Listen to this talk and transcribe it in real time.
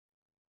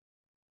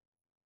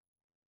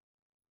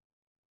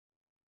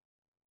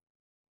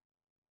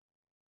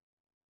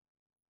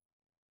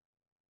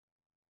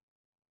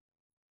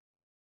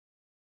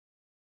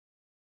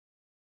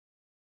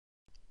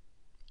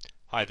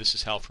Hi, this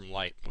is Hal from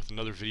Light with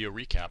another video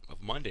recap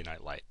of Monday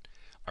Night Light,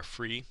 our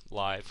free,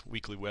 live,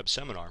 weekly web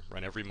seminar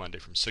run every Monday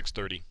from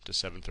 6:30 to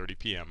 7:30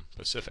 p.m.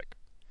 Pacific.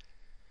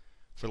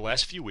 For the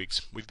last few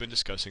weeks, we've been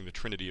discussing the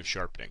trinity of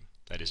sharpening,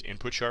 that is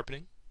input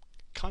sharpening,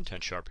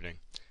 content sharpening,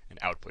 and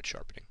output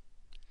sharpening.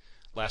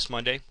 Last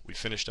Monday, we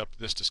finished up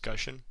this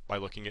discussion by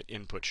looking at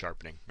input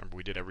sharpening. Remember,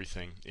 we did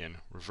everything in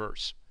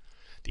reverse.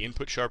 The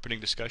input sharpening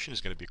discussion is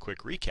going to be a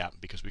quick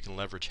recap because we can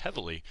leverage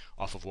heavily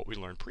off of what we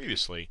learned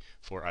previously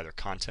for either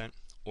content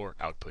or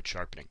output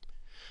sharpening.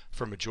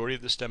 For a majority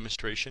of this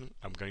demonstration,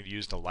 I'm going to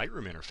use the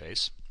Lightroom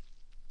interface,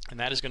 and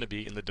that is going to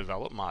be in the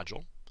Develop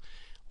module.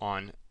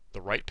 On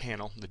the right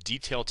panel, the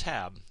Detail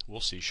tab, we'll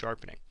see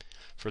sharpening.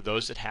 For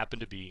those that happen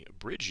to be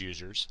Bridge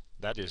users,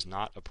 that is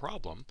not a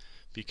problem,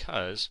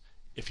 because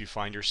if you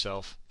find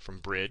yourself from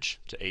Bridge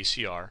to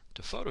ACR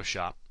to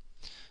Photoshop,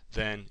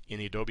 then in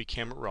the Adobe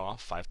Camera Raw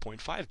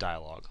 5.5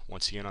 dialog,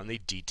 once again on the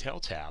Detail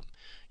tab,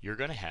 you're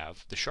going to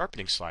have the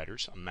sharpening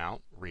sliders,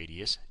 amount,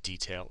 radius,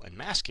 detail, and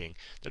masking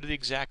that are the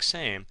exact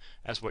same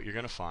as what you're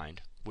going to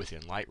find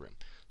within Lightroom.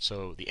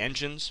 So the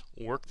engines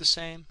work the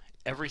same,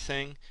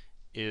 everything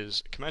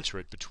is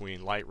commensurate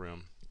between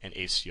Lightroom and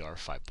ACR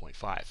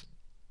 5.5.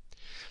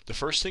 The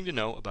first thing to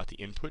know about the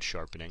input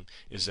sharpening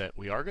is that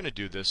we are going to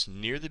do this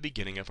near the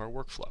beginning of our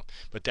workflow,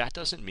 but that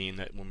doesn't mean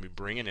that when we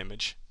bring an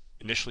image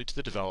initially to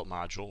the Develop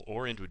module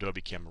or into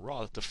Adobe Camera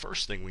Raw, the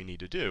first thing we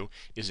need to do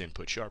is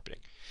input sharpening.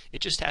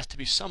 It just has to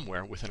be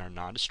somewhere within our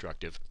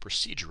non-destructive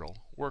procedural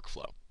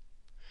workflow.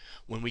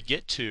 When we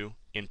get to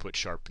input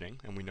sharpening,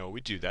 and we know we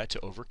do that to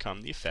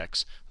overcome the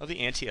effects of the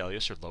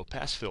anti-alias or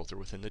low-pass filter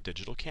within the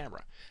digital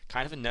camera,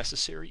 kind of a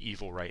necessary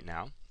evil right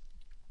now,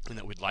 and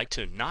that we'd like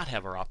to not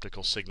have our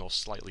optical signal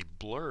slightly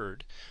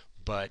blurred,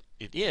 but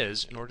it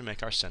is in order to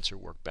make our sensor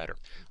work better.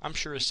 I'm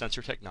sure as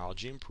sensor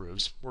technology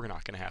improves, we're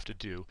not going to have to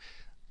do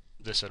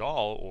this at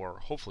all, or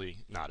hopefully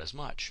not as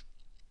much.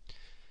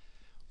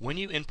 When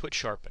you input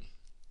sharpen,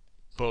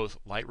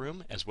 both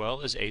Lightroom as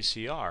well as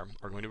ACR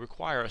are going to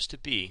require us to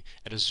be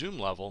at a zoom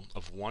level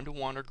of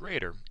 1:1 or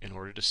greater in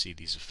order to see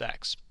these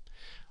effects.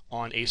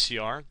 On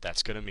ACR,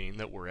 that's going to mean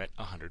that we're at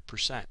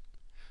 100%.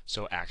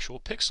 So actual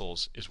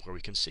pixels is where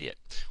we can see it.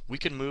 We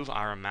can move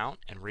our amount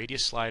and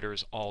radius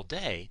sliders all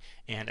day,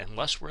 and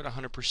unless we're at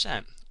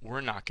 100%,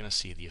 we're not going to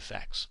see the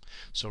effects.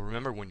 So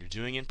remember, when you're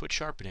doing input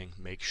sharpening,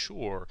 make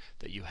sure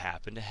that you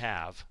happen to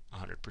have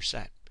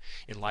 100%.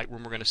 In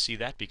Lightroom, we're going to see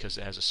that because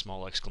it has a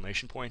small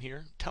exclamation point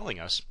here telling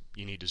us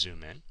you need to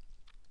zoom in.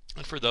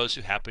 And for those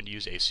who happen to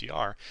use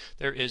ACR,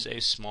 there is a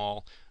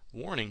small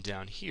warning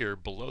down here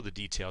below the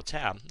Detail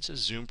tab. It says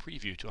Zoom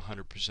Preview to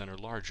 100% or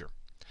larger.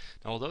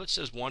 Now, although it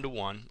says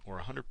 1:1 or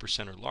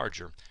 100% or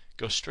larger,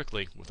 go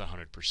strictly with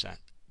 100%.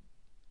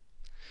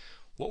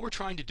 What we're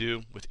trying to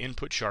do with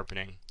input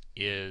sharpening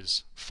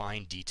is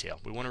fine detail.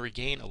 We want to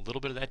regain a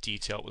little bit of that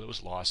detail that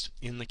was lost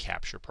in the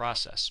capture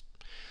process.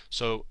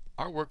 So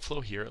our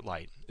workflow here at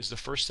Light is the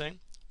first thing,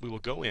 we will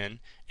go in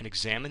and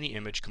examine the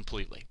image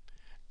completely.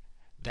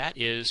 That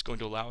is going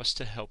to allow us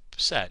to help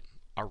set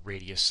our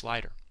radius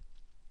slider.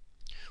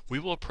 We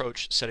will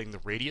approach setting the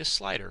radius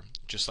slider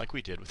just like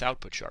we did with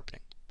output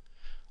sharpening.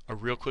 A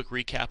real quick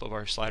recap of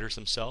our sliders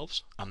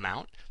themselves.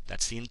 Amount,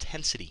 that's the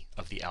intensity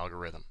of the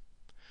algorithm.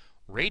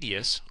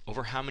 Radius,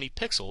 over how many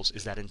pixels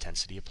is that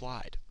intensity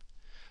applied.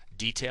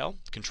 Detail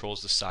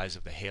controls the size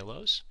of the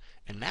halos,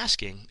 and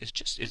masking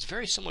is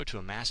very similar to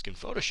a mask in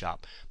Photoshop,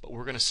 but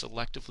we're going to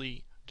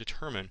selectively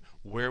determine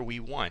where we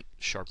want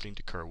sharpening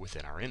to occur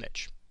within our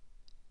image.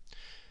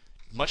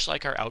 Much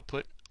like our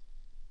output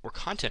or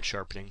content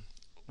sharpening,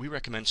 we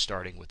recommend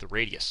starting with the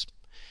radius.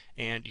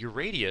 And your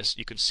radius,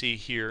 you can see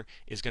here,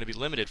 is going to be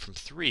limited from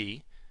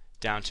 3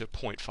 down to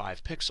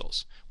 0.5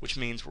 pixels, which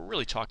means we're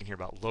really talking here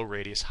about low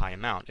radius, high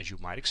amount. As you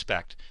might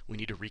expect, we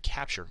need to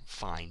recapture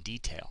fine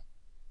detail.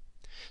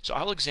 So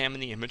I'll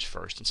examine the image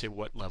first and say,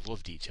 what level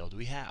of detail do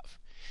we have?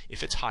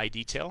 If it's high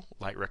detail,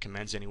 Light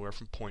recommends anywhere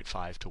from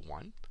 0.5 to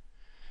 1.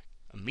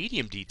 A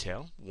medium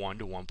detail, 1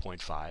 to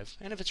 1.5,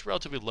 and if it's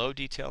relatively low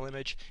detail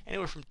image,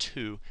 anywhere from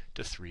 2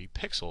 to 3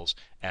 pixels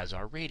as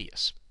our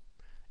radius.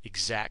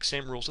 Exact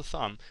same rules of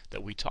thumb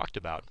that we talked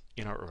about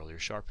in our earlier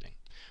sharpening.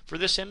 For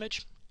this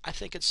image, I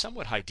think it's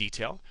somewhat high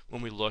detail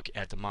when we look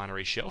at the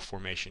Monterey Shelf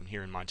Formation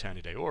here in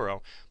Montana de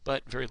Oro,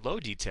 but very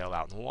low detail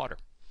out in the water.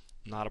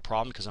 Not a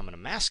problem because I'm going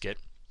to mask it,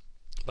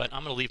 but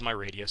I'm going to leave my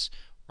radius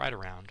right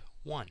around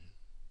 1.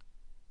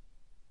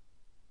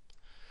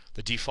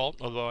 The default,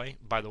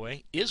 by the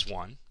way, is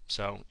 1,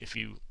 so if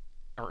you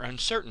are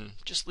uncertain,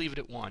 just leave it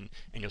at 1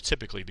 and you'll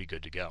typically be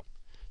good to go.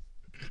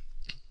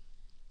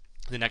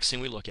 The next thing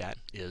we look at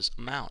is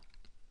amount.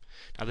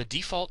 Now, the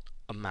default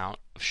amount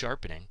of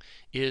sharpening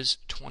is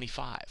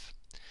 25.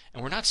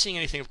 And we're not seeing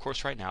anything, of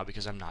course, right now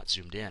because I'm not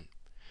zoomed in.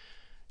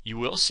 You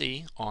will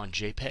see on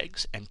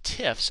JPEGs and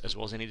TIFFs, as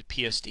well as any of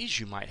the PSDs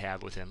you might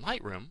have within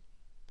Lightroom,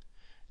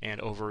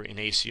 and over in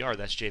ACR,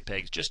 that's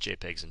JPEGs, just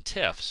JPEGs and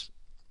TIFFs,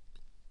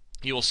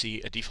 you will see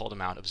a default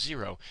amount of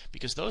 0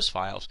 because those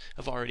files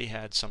have already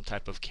had some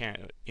type of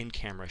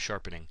in-camera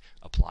sharpening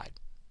applied.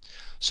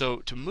 So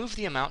to move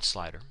the amount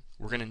slider,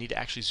 we're going to need to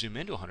actually zoom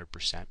into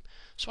 100%.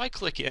 So I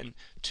click in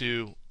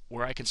to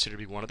where I consider to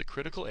be one of the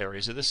critical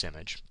areas of this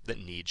image that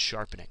needs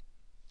sharpening.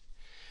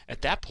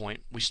 At that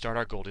point, we start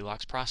our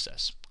Goldilocks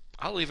process.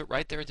 I'll leave it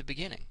right there at the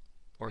beginning,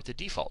 or at the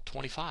default,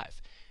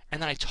 25.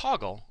 And then I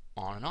toggle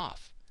on and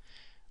off.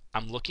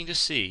 I'm looking to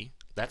see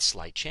that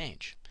slight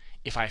change.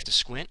 If I have to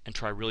squint and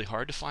try really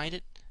hard to find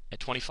it at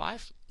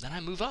 25, then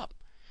I move up.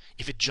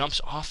 If it jumps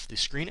off the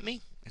screen at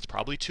me, it's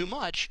probably too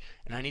much,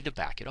 and I need to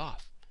back it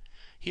off.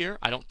 Here,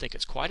 I don't think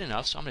it's quite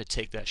enough, so I'm going to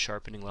take that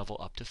sharpening level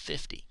up to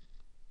 50.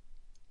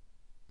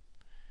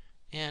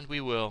 And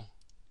we will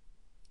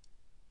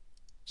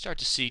start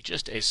to see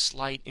just a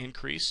slight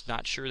increase.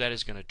 Not sure that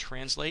is going to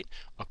translate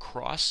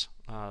across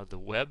the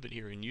web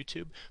here in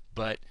YouTube,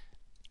 but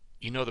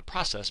you know the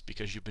process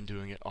because you've been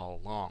doing it all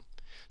along.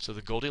 So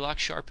the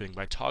Goldilocks sharpening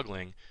by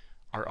toggling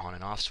our on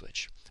and off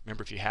switch.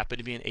 Remember, if you happen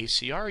to be an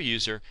ACR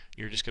user,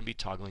 you're just going to be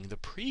toggling the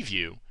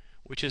preview,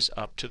 which is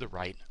up to the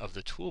right of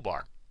the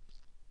toolbar.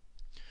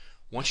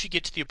 Once you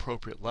get to the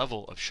appropriate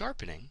level of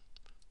sharpening,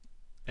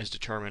 as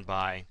determined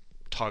by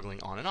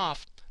toggling on and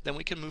off, then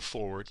we can move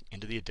forward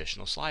into the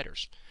additional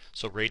sliders.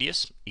 So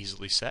radius,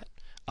 easily set.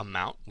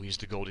 Amount, we use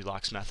the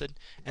Goldilocks method.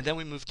 And then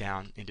we move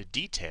down into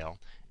detail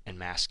and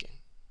masking.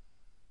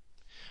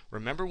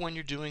 Remember when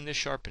you're doing this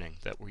sharpening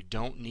that we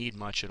don't need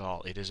much at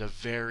all. It is a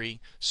very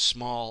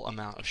small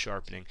amount of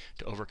sharpening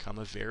to overcome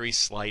a very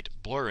slight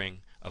blurring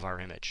of our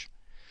image.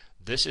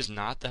 This is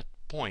not the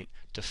point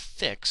to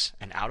fix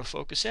an out of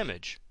focus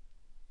image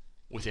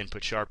with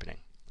input sharpening.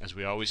 As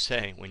we always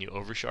say, when you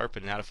over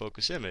sharpen an out of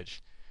focus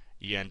image,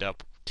 you end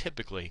up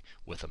typically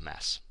with a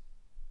mess.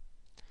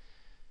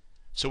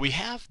 So we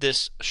have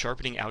this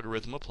sharpening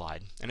algorithm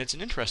applied, and it's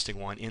an interesting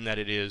one in that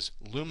it is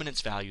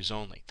luminance values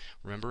only.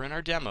 Remember in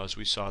our demos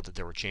we saw that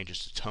there were changes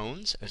to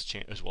tones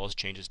as well as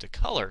changes to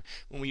color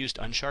when we used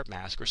Unsharp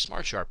Mask or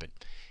Smart Sharpen.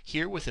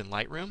 Here within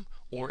Lightroom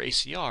or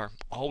ACR,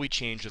 all we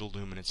change are the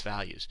luminance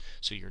values.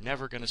 So you're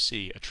never going to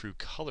see a true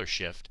color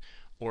shift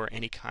or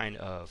any kind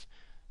of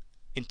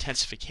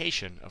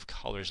intensification of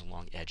colors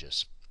along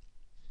edges.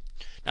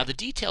 Now the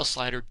detail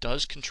slider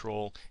does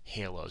control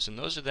halos, and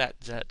those are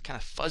that kind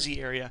of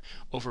fuzzy area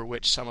over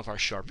which some of our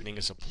sharpening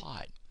is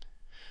applied.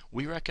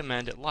 We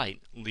recommend at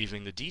light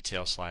leaving the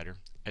detail slider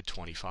at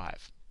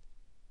 25.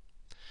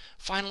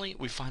 Finally,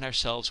 we find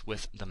ourselves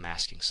with the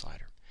masking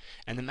slider.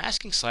 And the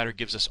masking slider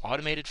gives us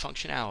automated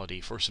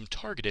functionality for some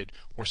targeted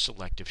or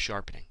selective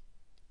sharpening.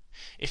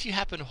 If you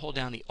happen to hold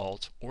down the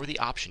Alt or the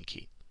Option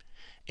key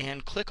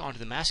and click onto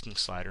the masking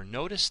slider,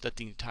 notice that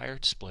the entire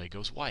display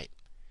goes white.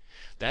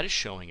 That is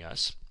showing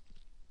us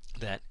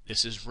that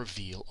this is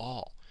reveal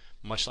all,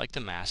 much like the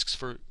masks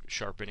for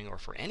sharpening or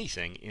for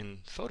anything in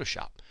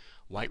Photoshop.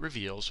 White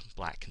reveals,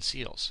 black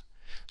conceals.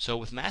 So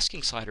with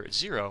masking slider at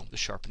 0, the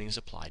sharpening is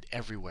applied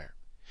everywhere.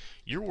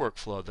 Your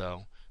workflow,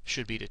 though,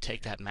 should be to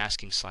take that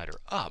masking slider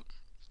up,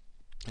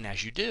 and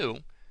as you do,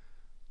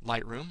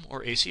 Lightroom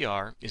or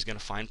ACR is going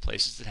to find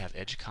places that have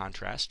edge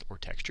contrast or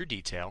texture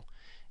detail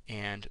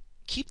and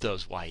keep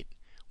those white,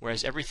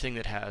 whereas everything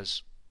that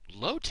has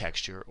low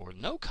texture or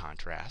no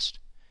contrast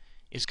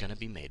is going to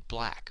be made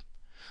black.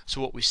 So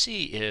what we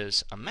see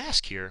is a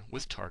mask here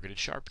with targeted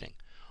sharpening.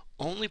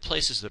 Only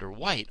places that are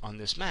white on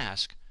this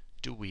mask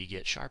do we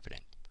get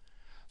sharpening.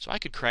 So I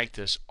could crank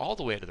this all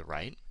the way to the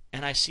right,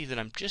 and I see that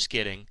I'm just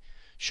getting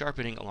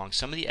sharpening along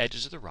some of the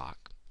edges of the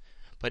rock.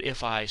 But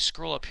if I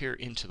scroll up here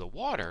into the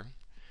water,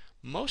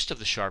 most of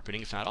the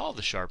sharpening, if not all of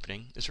the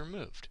sharpening, is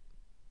removed.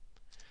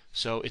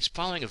 So it's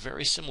following a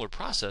very similar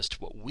process to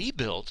what we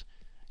built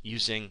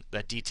using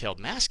that detailed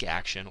mask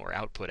action or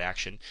output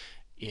action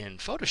in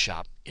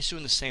Photoshop. Is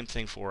doing the same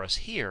thing for us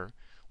here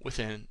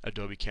within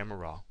Adobe Camera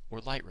Raw or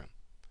Lightroom.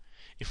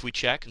 If we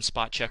check and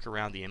spot check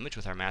around the image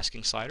with our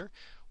masking slider,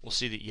 we'll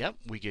see that, yep,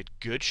 we get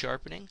good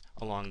sharpening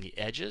along the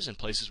edges and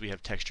places we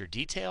have texture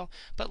detail,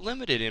 but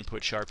limited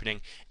input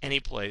sharpening any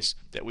place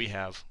that we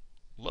have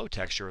low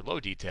texture or low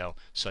detail,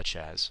 such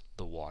as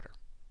the water.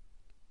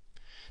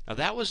 Now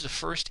that was the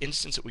first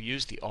instance that we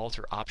used the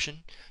Alter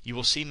option. You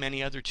will see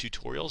many other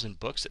tutorials and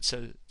books that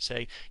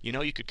say, you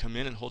know, you could come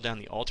in and hold down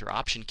the Alter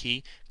option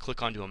key,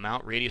 click onto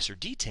Amount, Radius, or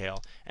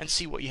Detail, and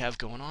see what you have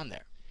going on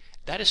there.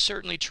 That is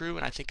certainly true,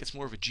 and I think it's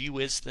more of a gee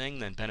whiz thing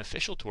than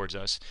beneficial towards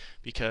us,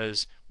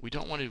 because we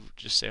don't want to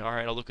just say, all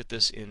right, I'll look at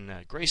this in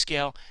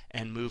grayscale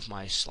and move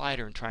my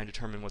slider and try and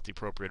determine what the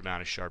appropriate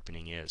amount of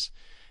sharpening is.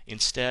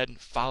 Instead,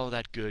 follow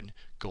that good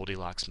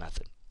Goldilocks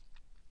method.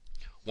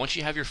 Once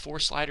you have your 4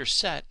 sliders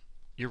set,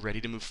 you're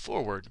ready to move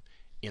forward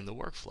in the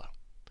workflow.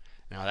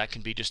 Now that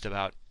can be just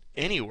about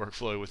any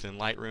workflow within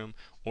Lightroom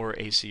or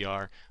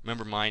ACR.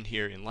 Remember mine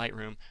here in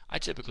Lightroom, I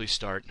typically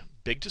start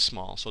big to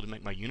small, so to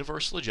make my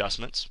universal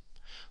adjustments,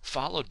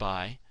 followed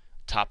by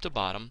top to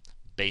bottom,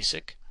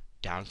 basic,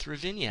 down through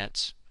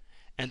vignettes,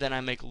 and then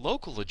I make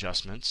local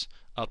adjustments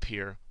up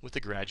here with the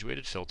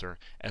graduated filter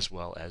as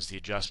well as the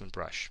adjustment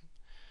brush.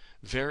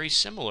 Very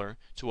similar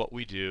to what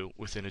we do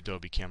within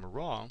Adobe Camera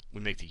Raw.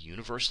 We make the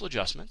universal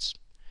adjustments,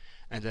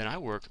 and then I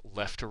work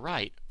left to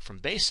right from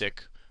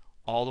basic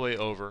all the way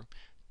over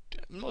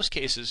in most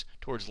cases,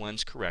 towards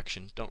lens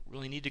correction. Don't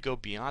really need to go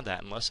beyond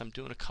that unless I'm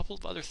doing a couple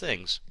of other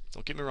things.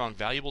 Don't get me wrong,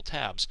 valuable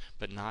tabs,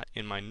 but not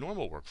in my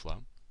normal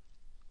workflow.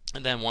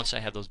 And then once I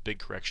have those big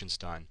corrections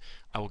done,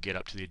 I will get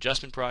up to the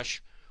adjustment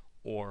brush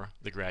or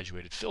the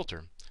graduated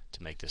filter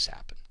to make this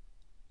happen.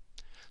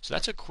 So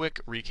that's a quick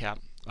recap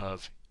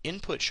of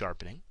input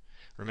sharpening.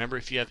 Remember,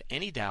 if you have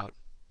any doubt,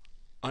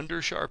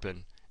 under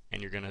sharpen,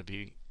 and you're going to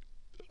be,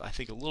 I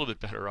think, a little bit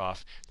better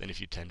off than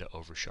if you tend to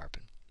over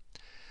sharpen.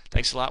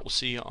 Thanks a lot. We'll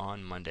see you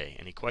on Monday.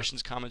 Any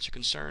questions, comments, or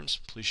concerns,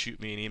 please shoot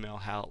me an email,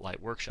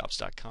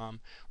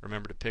 hal@lightworkshops.com.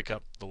 Remember to pick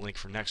up the link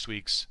for next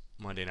week's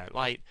Monday Night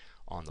Light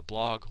on the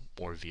blog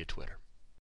or via Twitter.